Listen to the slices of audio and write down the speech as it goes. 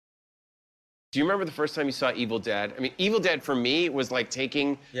Do you remember the first time you saw Evil Dead? I mean, Evil Dead for me was like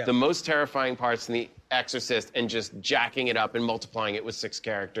taking the most terrifying parts in The Exorcist and just jacking it up and multiplying it with 6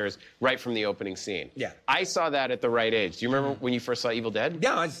 characters right from the opening scene. Yeah. I saw that at the right age. Do you remember when you first saw Evil Dead?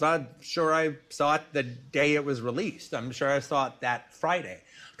 Yeah, I saw it the day it was released. I'm sure I saw it that Friday.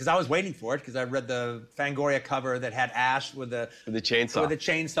 Because I was waiting for it, because I read the Fangoria cover that had Ash with the chainsaw. With the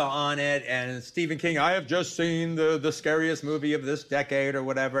chainsaw on it, and Stephen King, I have just seen the scariest movie of this decade or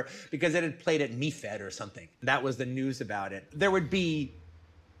whatever, because it had played at MeFed or something. That was the news about it. There would be,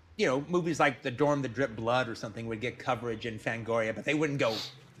 you know, movies like The Dorm That Dripped Blood or something would get coverage in Fangoria, but they wouldn't go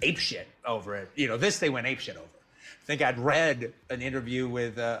apeshit over it. You know, this they went apeshit over. I think I'd read an interview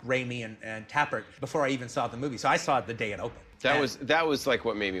with Raimi and Tappert before I even saw the movie, so I saw it the day it opened. That was like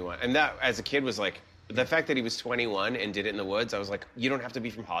what made me want. And that, as a kid, was like, the fact that he was 21 and did it in the woods, I was like, you don't have to be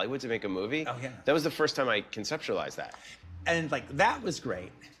from Hollywood to make a movie. Oh, yeah. That was the first time I conceptualized that. And, like, that was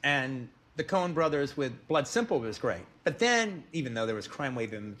great. And the Coen Brothers with Blood Simple was great. But then, even though there was Crime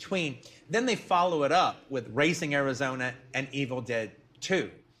Wave in between, then they follow it up with Raising Arizona and Evil Dead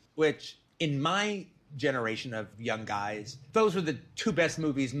 2, which, in my generation of young guys, those were the 2 best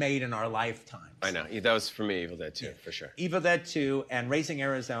movies made in our lifetimes. I know. That was, for me, Evil Dead 2, for sure. Evil Dead 2 and Raising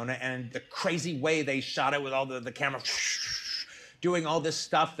Arizona, and the crazy way they shot it with all the camera doing all this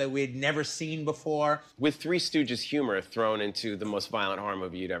stuff that we had never seen before. With Three Stooges humor thrown into the most violent horror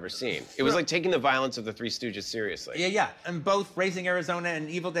movie you'd ever seen. It was like taking the violence of the Three Stooges seriously. Yeah, yeah. And both Raising Arizona and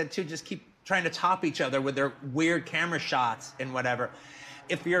Evil Dead 2 just keep trying to top each other with their weird camera shots and whatever.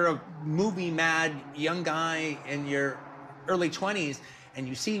 If you're a movie-mad young guy in your early 20s and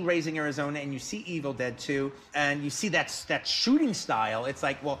you see Raising Arizona and you see Evil Dead 2 and you see that shooting style, it's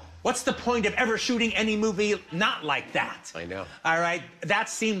like, well, what's the point of ever shooting any movie not like that? I know. All right? That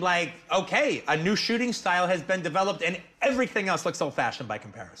seemed like, okay, a new shooting style has been developed and everything else looks old-fashioned by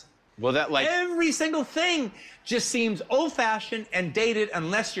comparison. Well, that like... Every single thing just seems old-fashioned and dated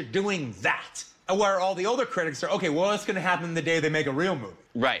unless you're doing that. Where all the older critics are, okay, well, what's going to happen the day they make a real movie?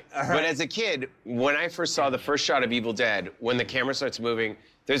 Right. But as a kid, when I first saw the first shot of Evil Dead, when the camera starts moving,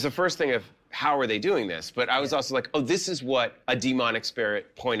 there's the first thing of, how are they doing this? But I was also like, oh, this is what a demonic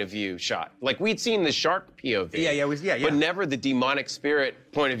spirit point of view shot. Like, we'd seen the shark POV. Yeah. But never the demonic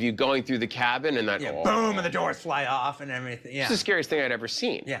spirit point of view going through the cabin and that, boom, and the doors fly off and everything. Yeah. It's the scariest thing I'd ever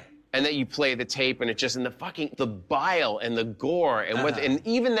seen. Yeah. And that you play the tape and it's just in the bile and the gore and and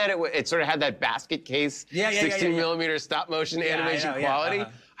even that it sort of had that basket case 16 millimeter stop motion animation quality.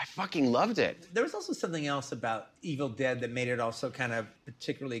 I fucking loved it. There was also something else about Evil Dead that made it also kind of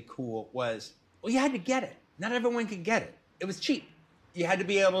particularly cool was, well, you had to get it. Not everyone could get it. It was cheap. You had to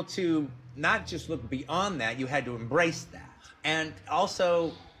be able to not just look beyond that, you had to embrace that. And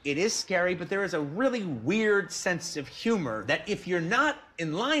also, it is scary, but there is a really weird sense of humor that if you're not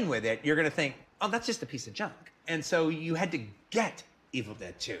in line with it, you're going to think, oh, that's just a piece of junk. And so you had to get Evil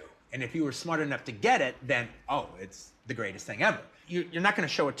Dead 2. And if you were smart enough to get it, then, oh, it's the greatest thing ever. You're not going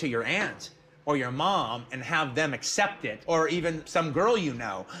to show it to your aunt or your mom and have them accept it, or even some girl you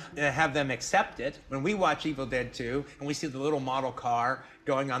know and have them accept it. When we watch Evil Dead 2 and we see the little model car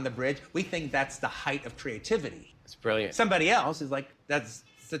going on the bridge, we think that's the height of creativity. It's brilliant. Somebody else is like, that's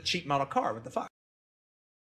a cheap model car. What the fuck?